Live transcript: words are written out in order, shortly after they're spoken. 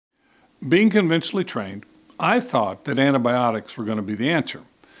Being conventionally trained, I thought that antibiotics were going to be the answer.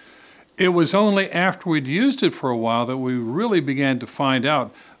 It was only after we'd used it for a while that we really began to find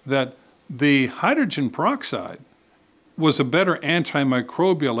out that the hydrogen peroxide was a better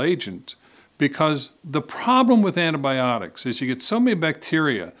antimicrobial agent, because the problem with antibiotics is you get so many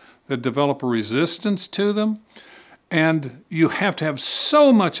bacteria that develop a resistance to them, and you have to have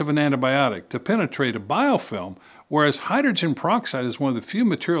so much of an antibiotic to penetrate a biofilm, whereas hydrogen peroxide is one of the few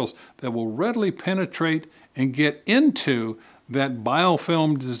materials that will readily penetrate and get into that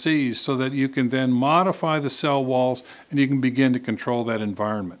biofilm disease so that you can then modify the cell walls and you can begin to control that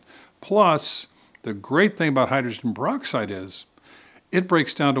environment. Plus, the great thing about hydrogen peroxide is it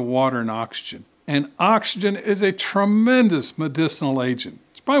breaks down to water and oxygen. And oxygen is a tremendous medicinal agent.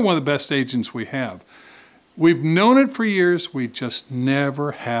 It's probably one of the best agents we have. We've known it for years, we just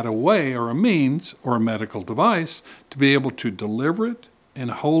never had a way or a means or a medical device to be able to deliver it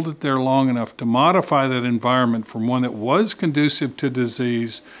and hold it there long enough to modify that environment from one that was conducive to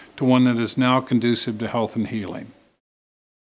disease to one that is now conducive to health and healing.